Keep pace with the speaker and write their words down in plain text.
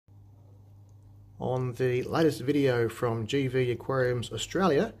On the latest video from GV Aquariums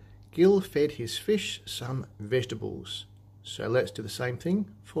Australia, Gil fed his fish some vegetables. So let's do the same thing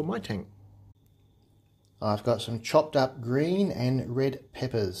for my tank. I've got some chopped up green and red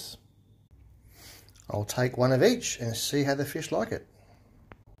peppers. I'll take one of each and see how the fish like it.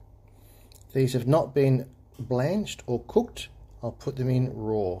 These have not been blanched or cooked. I'll put them in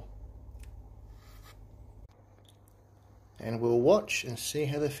raw. And we'll watch and see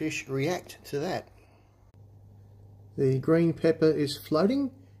how the fish react to that. The green pepper is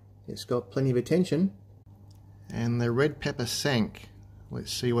floating. It's got plenty of attention. And the red pepper sank.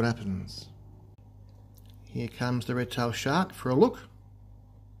 Let's see what happens. Here comes the red-tailed shark for a look.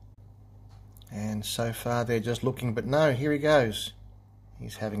 And so far they're just looking, but no, here he goes.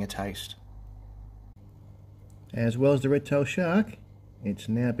 He's having a taste. As well as the red-tailed shark, it's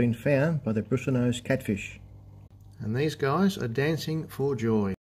now been found by the bristlenose catfish. And these guys are dancing for joy.